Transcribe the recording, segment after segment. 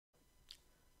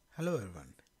Hello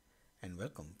everyone and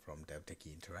welcome from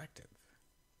DevTechie Interactive.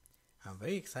 I'm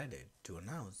very excited to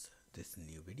announce this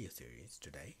new video series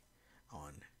today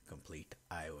on complete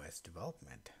iOS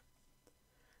development.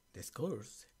 This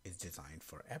course is designed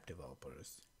for app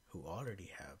developers who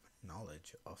already have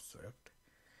knowledge of Swift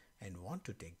and want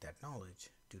to take that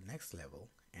knowledge to next level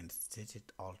and stitch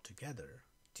it all together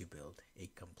to build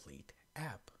a complete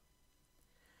app.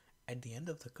 At the end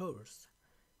of the course,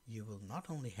 you will not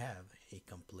only have a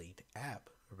complete app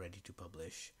ready to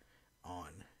publish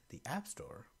on the App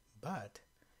Store, but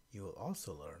you will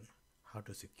also learn how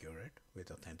to secure it with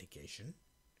authentication,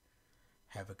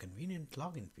 have a convenient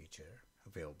login feature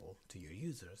available to your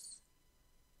users,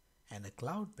 and a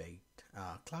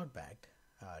cloud-backed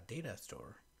data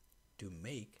store to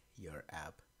make your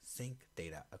app sync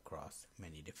data across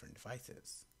many different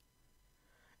devices.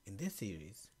 In this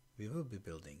series, we will be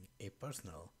building a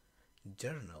personal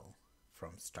journal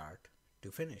from start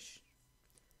to finish.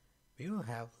 We will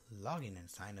have login and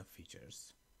sign up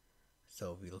features,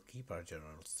 so we'll keep our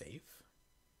journal safe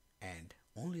and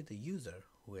only the user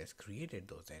who has created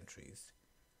those entries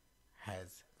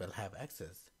will have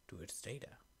access to its data.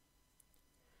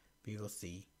 We will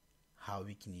see how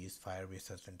we can use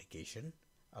Firebase authentication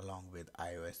along with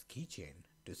iOS Keychain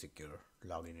to secure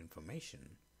login information,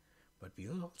 but we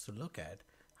will also look at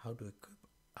how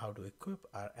to equip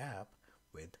our app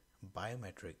with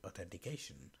biometric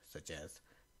authentication such as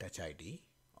Touch ID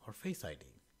or Face ID.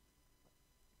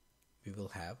 We will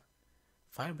have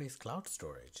Firebase cloud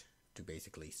storage to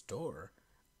basically store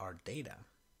our data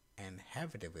and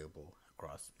have it available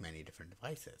across many different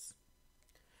devices.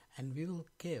 And we will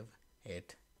give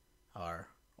it our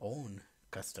own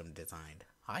custom designed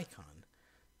icon.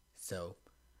 So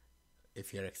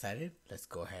if you're excited, let's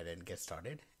go ahead and get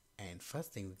started. And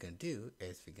first thing we're going to do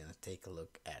is we're going to take a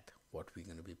look at what we're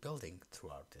going to be building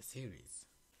throughout this series.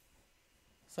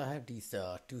 So I have these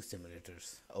two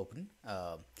simulators open.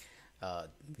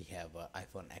 We have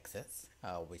iPhone XS,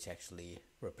 which actually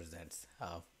represents,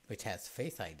 which has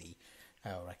Face ID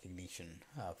recognition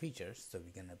features. So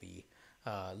we're going to be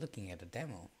looking at a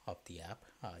demo of the app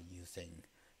using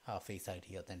Face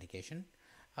ID authentication.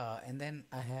 And then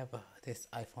I have this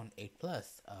iPhone 8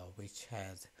 Plus, which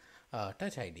has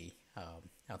Touch ID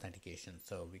authentication.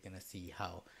 So we're going to see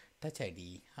how Touch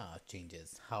ID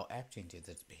changes, how app changes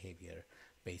its behavior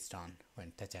based on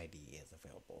when Touch ID is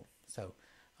available. So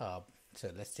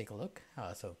let's take a look.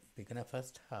 So we're going to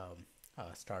first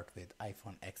start with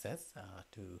iPhone XS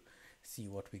to see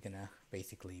what we're going to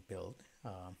basically build.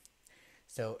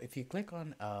 So if you click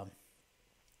on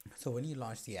so when you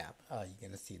launch the app, you're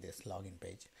going to see this login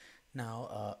page.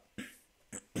 Now,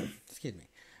 excuse me.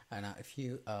 Now, if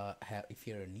you're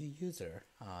a new user,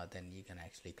 then you can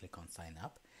actually click on sign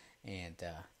up, and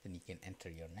then you can enter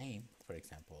your name, for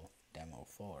example,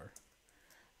 demo4,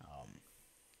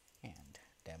 and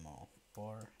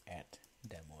demo4 at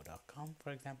demo.com,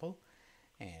 for example,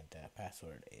 and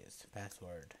password is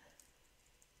password.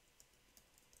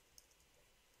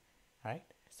 All right.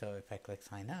 So if I click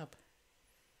sign up,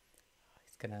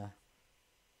 it's gonna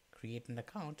create an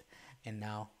account, and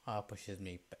now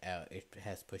it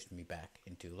has pushed me back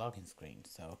into login screen.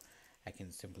 So I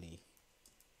can simply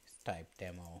type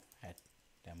demo at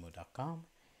demo.com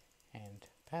and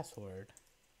password,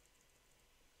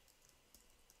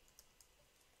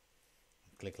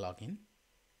 click login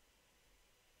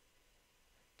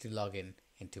to log in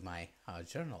into my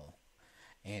journal.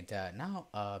 And now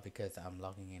because I'm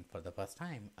logging in for the first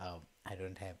time, I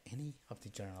don't have any of the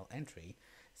journal entry.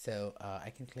 So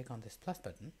I can click on this plus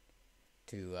button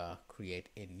to create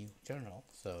a new journal.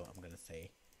 So I'm going to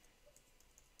say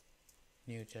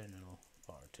new journal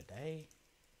for today.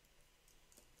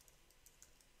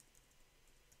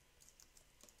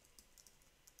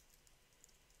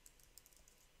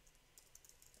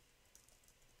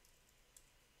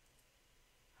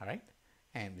 All right,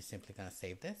 and we're simply going to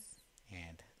save this,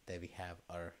 and there we have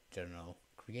our journal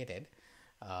created,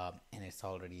 and it's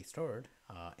already stored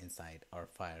inside our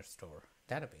Firestore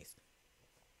database.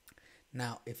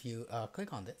 Now, if you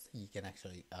click on this, you can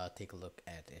actually take a look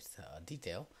at its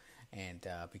detail, and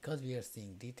because we are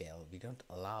seeing detail, we don't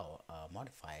allow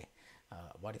modifying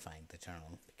the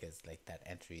journal, because like that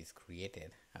entry is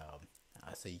created,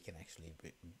 so you can actually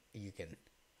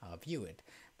view it.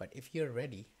 But if you're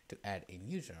ready to add a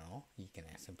new journal, you can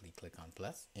simply click on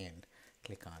plus and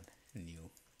click on new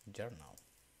journal,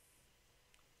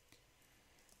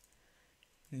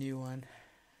 new one,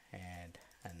 and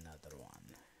another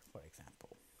one, for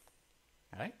example.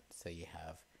 All right, so you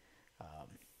have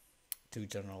two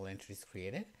journal entries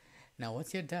created. Now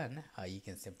once you're done, you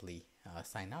can simply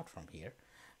sign out from here.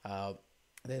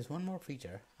 there's one more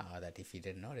feature that if you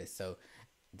didn't notice. So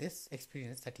this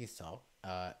experience that you saw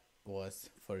was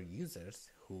for users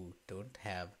who don't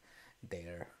have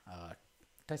their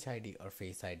Touch ID or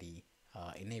Face ID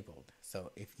enabled.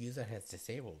 So if user has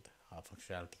disabled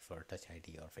functionality for Touch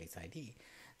ID or Face ID,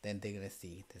 then they're going to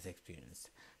see this experience.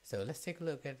 So let's take a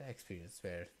look at the experience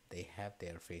where they have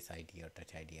their Face ID or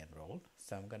Touch ID enrolled.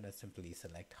 So I'm going to simply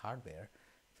select hardware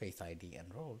Face ID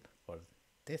enrolled for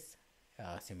this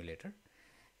simulator,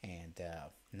 and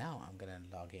now I'm going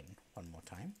to log in one more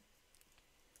time.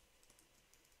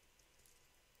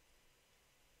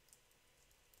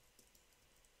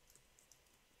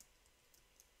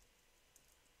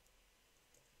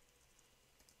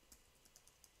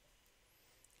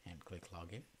 And click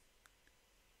login.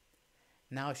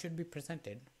 Now I should be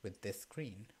presented with this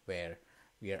screen where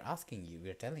we are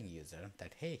telling user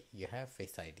that, hey, you have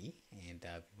Face ID and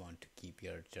we want to keep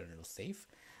your journal safe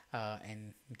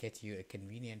and get you a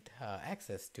convenient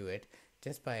access to it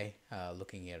just by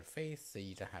looking at your face, so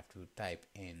you don't have to type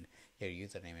in your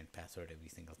username and password every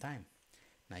single time.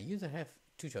 Now user have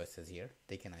two choices here.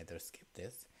 They can either skip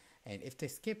this, and if they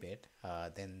skip it,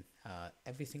 then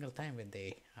every single time when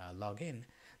they log in,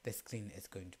 the screen is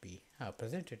going to be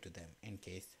presented to them in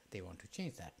case they want to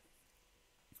change that.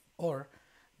 Or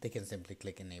they can simply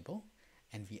click enable,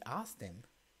 and we ask them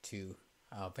to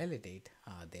validate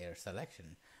their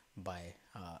selection by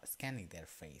scanning their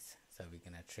face. So we're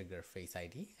going to trigger Face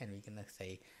ID, and we're going to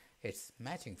say it's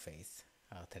matching face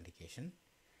authentication,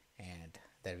 and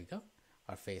there we go.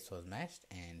 Our face was matched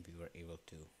and we were able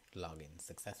to log in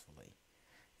successfully.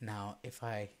 Now if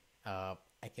I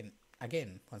can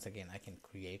once again I can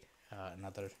create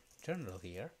another journal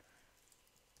here.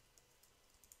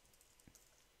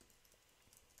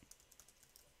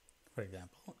 For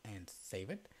example, and save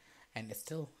it, and it's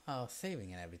still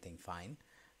saving and everything fine.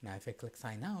 Now if I click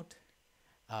sign out,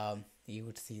 you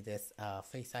would see this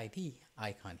Face ID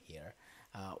icon here,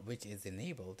 which is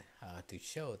enabled to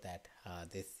show that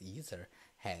this user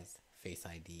has Face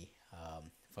ID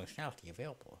functionality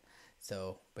available.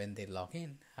 So when they log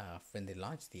in, when they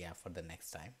launch the app for the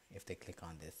next time, if they click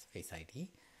on this Face ID,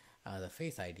 the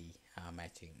Face ID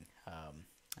matching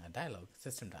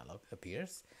system dialog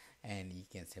appears, and you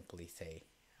can simply say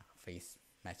face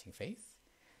matching face,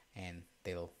 and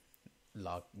they'll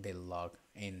log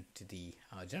into the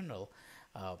journal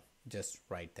just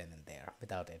right then and there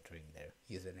without entering their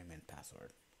username and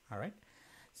password. All right,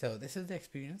 so this is the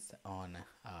experience on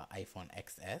iPhone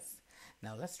XS.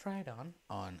 Now let's try it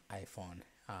on iPhone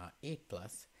 8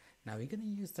 Plus. Now we're going to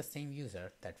use the same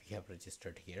user that we have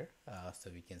registered here, so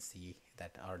we can see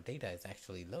that our data is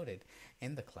actually loaded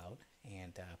in the cloud,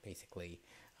 and basically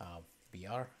we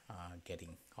are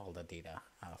getting all the data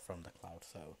from the cloud.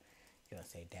 So you're going to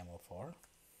say demo4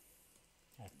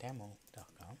 at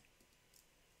demo.com.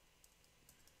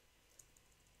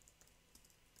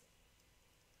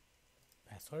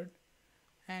 Password,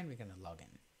 and we're going to log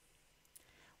in.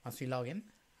 Once we log in,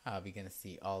 we're going to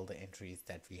see all the entries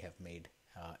that we have made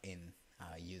in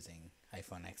using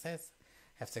iPhone XS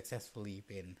have successfully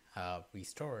been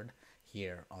restored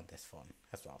here on this phone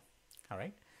as well. All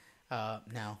right,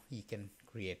 now you can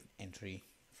create entry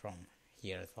from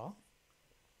here as well,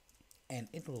 and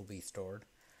it will be stored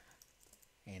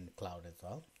in cloud as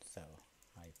well. So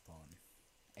iPhone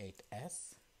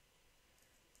 8s,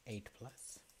 8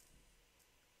 Plus,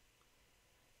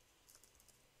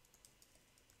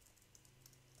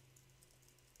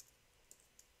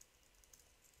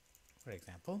 for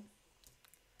example,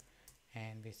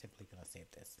 and we're simply going to save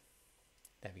this.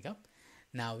 There we go.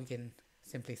 Now we can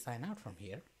simply sign out from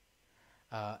here,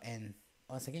 and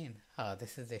once again,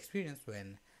 this is the experience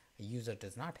when a user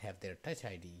does not have their Touch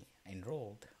ID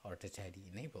enrolled or Touch ID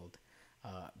enabled,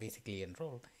 basically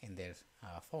enrolled in their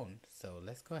phone. So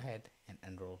let's go ahead and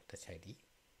enroll Touch ID,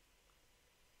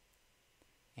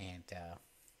 and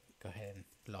go ahead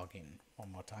and log in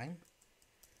one more time,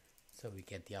 so we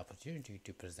get the opportunity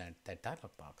to present that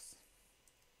dialog box.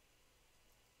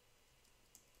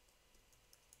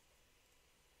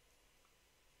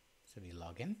 So we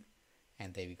log in,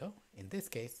 and there we go. In this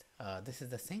case, this is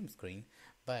the same screen,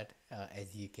 but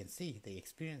as you can see, the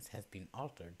experience has been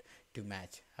altered to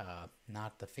match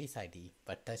not the Face ID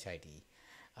but Touch ID.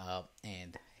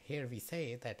 And here we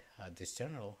say that this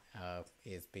journal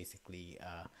is basically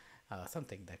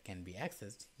something that can be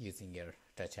accessed using your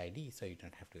Touch ID, so you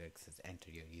don't have to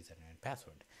enter your username and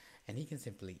password. And you can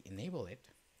simply enable it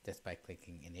just by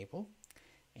clicking enable,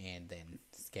 and then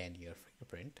scan your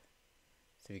fingerprint.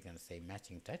 So we're going to say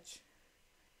matching touch,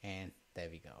 and there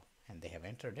we go, and they have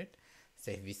entered it. So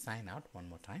if we sign out one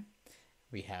more time,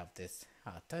 we have this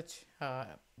touch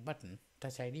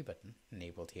ID button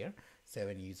enabled here. So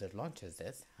when user launches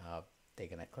this, they're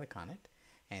gonna click on it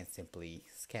and simply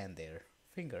scan their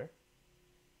finger,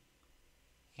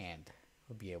 and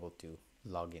we'll be able to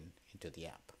log in into the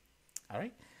app. All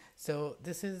right. So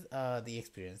this is the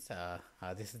experience.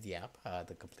 This is the app,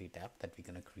 the complete app that we're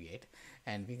gonna create,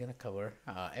 and we're gonna cover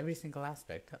every single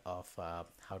aspect of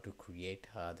how to create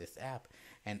this app.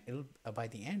 And it'll by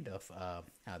the end of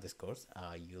this course,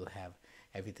 you'll have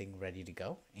everything ready to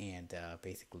go, and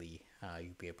basically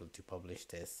you'll be able to publish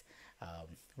this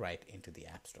right into the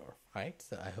App Store. All right.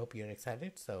 So I hope you're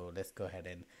excited. So let's go ahead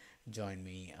and join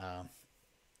me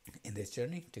in this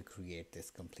journey to create this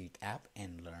complete app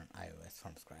and learn iOS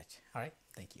from scratch. All right,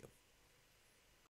 thank you.